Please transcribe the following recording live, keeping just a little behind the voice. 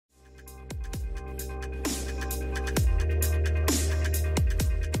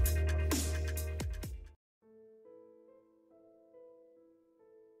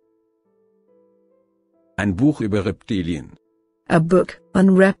Ein Buch über Reptilien. A book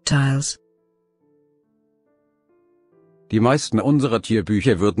on reptiles. Die meisten unserer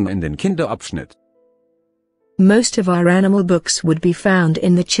Tierbücher würden in den Kinderabschnitt. Most of our animal books would be found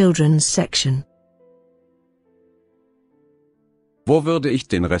in the children's section. Wo würde ich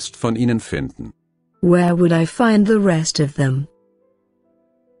den Rest von ihnen finden? Where would I find the rest of them?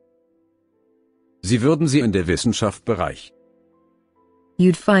 Sie würden sie in der Wissenschaft-Bereich.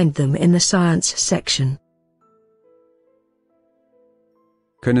 You'd find them in the science section.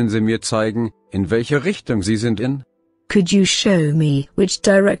 Können Sie mir zeigen, in welche Richtung Sie sind in? Could you show me which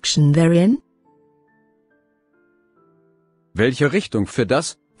direction they're in? Welche Richtung für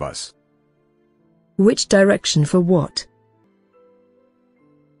das, was? Which direction for what?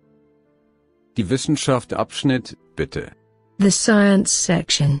 Die Wissenschaft-Abschnitt, bitte. The science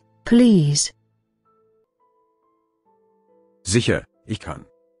section, please. Sicher, ich kann.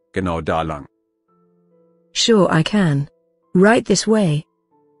 Genau da lang. Sure I can. Right this way.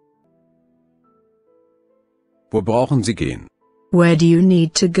 Wo brauchen Sie gehen? Where do you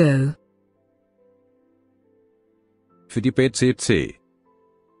need to go? Für die PCC.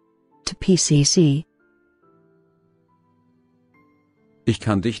 To PCC. Ich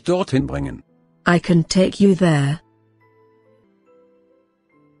kann dich dorthin bringen. I can take you there.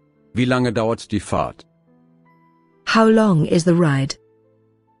 Wie lange dauert die Fahrt? How long is the ride?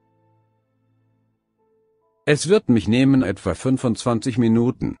 Es wird mich nehmen etwa 25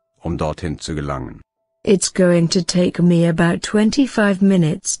 Minuten, um dorthin zu gelangen. It's going to take me about 25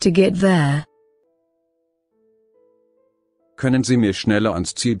 minutes to get there. Können Sie mir schneller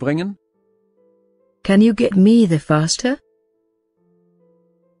ans Ziel bringen? Can you get me there faster?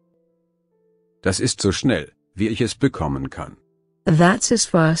 Das ist so schnell, wie ich es bekommen kann. That's as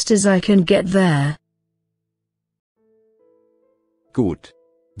fast as I can get there. Gut.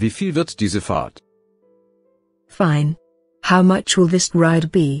 Wie viel wird diese Fahrt? Fine. How much will this ride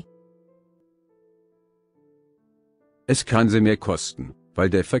be? Es kann Sie mehr kosten, weil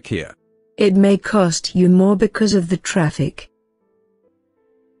der Verkehr. It may cost you more because of the traffic.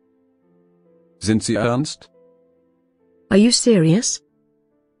 Sind Sie ernst? Are you serious?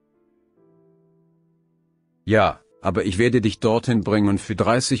 Ja, aber ich werde dich dorthin bringen für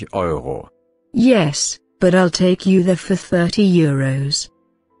 30 Euro. Yes, but I'll take you there for 30 euros.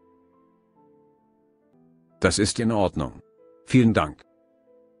 Das ist in Ordnung. Vielen Dank.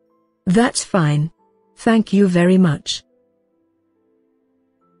 That's fine. Thank you very much.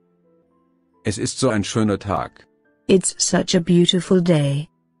 Es ist so ein schöner Tag. It's such a beautiful day.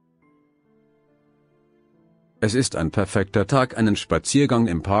 Es ist ein perfekter Tag, einen Spaziergang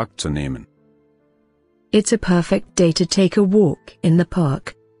im Park zu nehmen. It's a perfect day to take a walk in the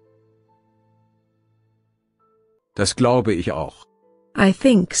park. Das glaube ich auch. I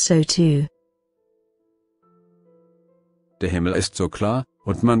think so too. Der Himmel ist so klar,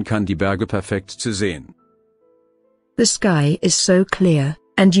 und man kann die Berge perfekt zu sehen. The sky is so clear,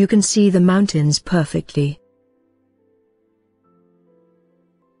 and you can see the mountains perfectly.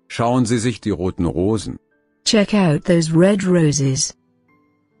 Schauen Sie sich die roten Rosen. Check out those red roses.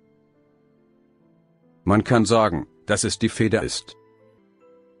 Man kann sagen, dass es die Feder ist.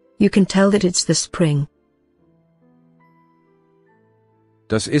 You can tell that it's the spring.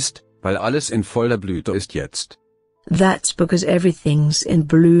 Das ist, weil alles in voller Blüte ist jetzt. That's because everything's in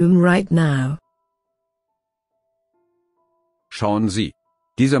bloom right now. Schauen Sie,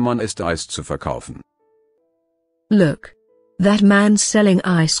 dieser Mann ist Eis zu verkaufen. Look. That man's selling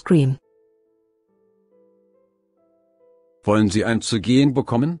ice cream. Wollen Sie ein zu gehen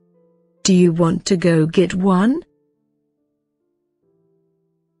bekommen? Do you want to go get one?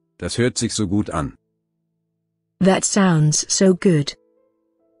 Das hört sich so gut an. That sounds so good.